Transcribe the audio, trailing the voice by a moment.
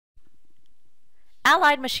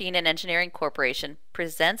Allied Machine and Engineering Corporation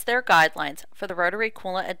presents their guidelines for the Rotary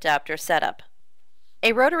Coolant Adapter setup.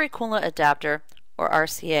 A Rotary Coolant Adapter, or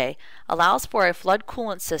RCA, allows for a flood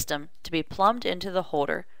coolant system to be plumbed into the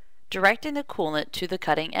holder, directing the coolant to the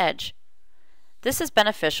cutting edge. This is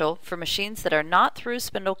beneficial for machines that are not through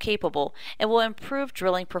spindle capable and will improve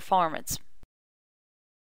drilling performance.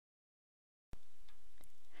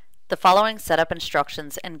 The following setup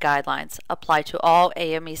instructions and guidelines apply to all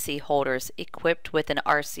AMEC holders equipped with an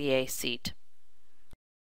RCA seat.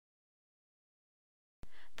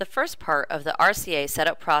 The first part of the RCA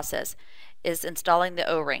setup process is installing the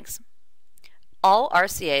O-rings. All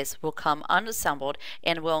RCAs will come unassembled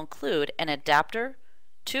and will include an adapter,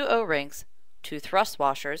 2 O-rings, 2 thrust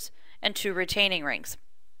washers, and 2 retaining rings.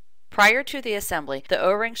 Prior to the assembly, the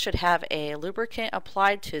O-rings should have a lubricant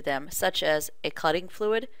applied to them such as a cutting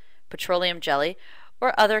fluid, petroleum jelly,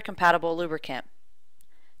 or other compatible lubricant.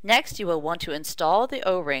 Next, you will want to install the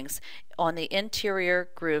O-rings on the interior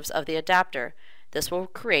grooves of the adapter. This will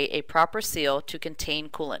create a proper seal to contain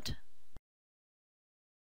coolant.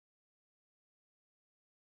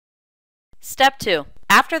 Step 2.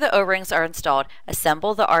 After the O-rings are installed,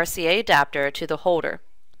 assemble the RCA adapter to the holder.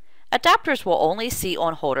 Adapters will only seat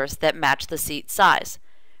on holders that match the seat size.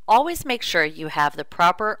 Always make sure you have the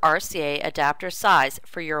proper RCA adapter size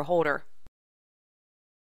for your holder.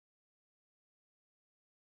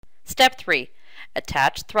 Step 3.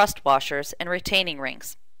 Attach thrust washers and retaining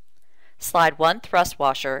rings. Slide 1 thrust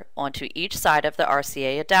washer onto each side of the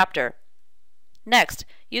RCA adapter. Next,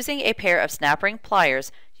 using a pair of snap ring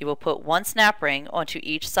pliers, you will put 1 snap ring onto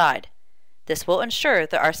each side. This will ensure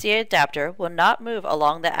the RCA adapter will not move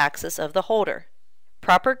along the axis of the holder.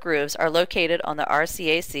 Proper grooves are located on the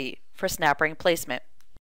RCA seat for snap ring placement.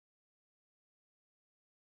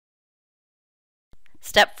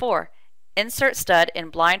 Step 4. Insert stud in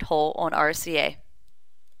blind hole on RCA.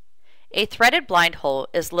 A threaded blind hole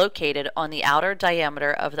is located on the outer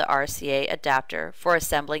diameter of the RCA adapter for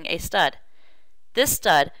assembling a stud. This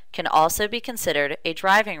stud can also be considered a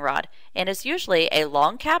driving rod and is usually a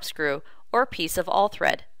long cap screw or piece of all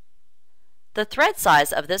thread. The thread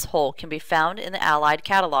size of this hole can be found in the Allied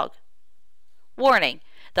catalog. Warning: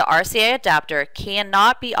 the RCA adapter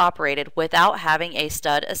cannot be operated without having a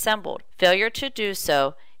stud assembled. Failure to do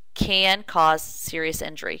so can cause serious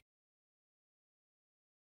injury.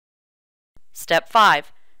 Step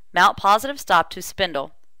 5. Mount positive stop to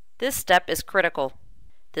spindle. This step is critical.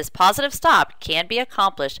 This positive stop can be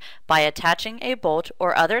accomplished by attaching a bolt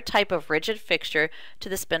or other type of rigid fixture to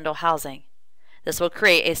the spindle housing. This will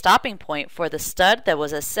create a stopping point for the stud that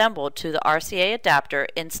was assembled to the RCA adapter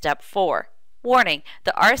in Step 4. Warning: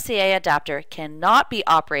 the RCA adapter cannot be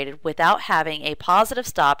operated without having a positive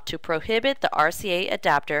stop to prohibit the RCA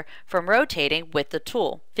adapter from rotating with the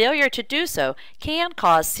tool. Failure to do so can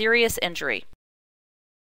cause serious injury.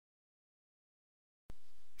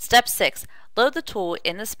 Step 6. Load the tool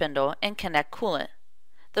in the spindle and connect coolant.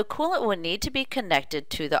 The coolant will need to be connected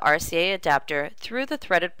to the RCA adapter through the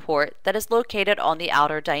threaded port that is located on the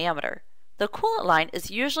outer diameter. The coolant line is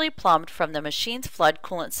usually plumbed from the machine's flood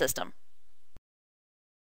coolant system.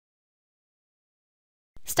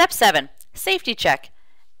 Step 7. Safety check.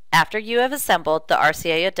 After you have assembled the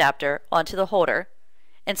RCA adapter onto the holder,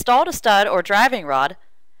 installed a stud or driving rod,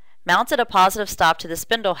 mounted a positive stop to the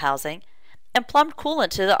spindle housing, and plumbed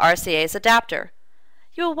coolant to the RCA's adapter,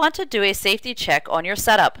 you will want to do a safety check on your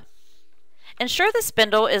setup. Ensure the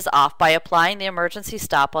spindle is off by applying the emergency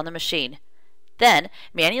stop on the machine. Then,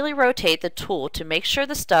 manually rotate the tool to make sure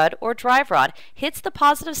the stud or drive rod hits the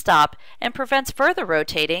positive stop and prevents further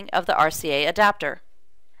rotating of the RCA adapter.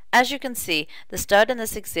 As you can see, the stud in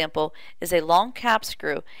this example is a long cap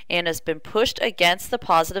screw and has been pushed against the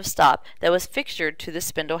positive stop that was fixtured to the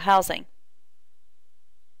spindle housing.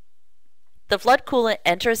 The flood coolant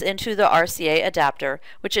enters into the RCA adapter,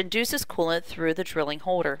 which induces coolant through the drilling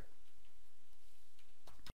holder.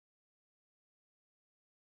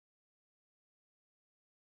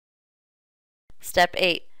 Step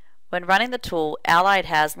 8. When running the tool, Allied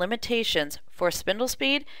has limitations for spindle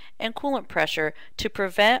speed and coolant pressure to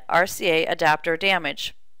prevent RCA adapter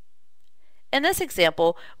damage. In this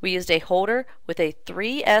example, we used a holder with a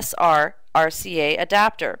 3SR RCA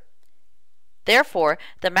adapter. Therefore,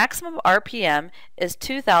 the maximum RPM is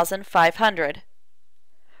 2,500.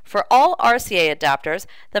 For all RCA adapters,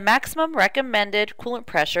 the maximum recommended coolant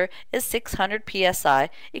pressure is 600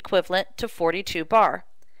 psi, equivalent to 42 bar.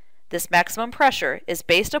 This maximum pressure is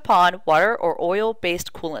based upon water or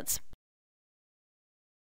oil-based coolants.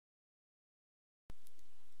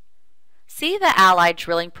 See the Allied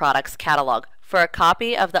Drilling Products catalog for a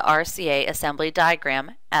copy of the RCA assembly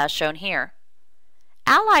diagram as shown here.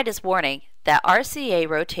 Allied is warning that RCA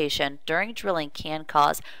rotation during drilling can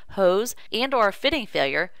cause hose and/or fitting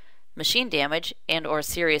failure, machine damage, and/or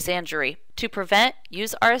serious injury. To prevent,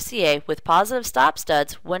 use RCA with positive stop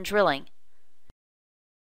studs when drilling.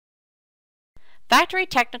 Factory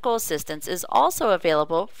technical assistance is also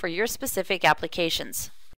available for your specific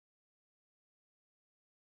applications.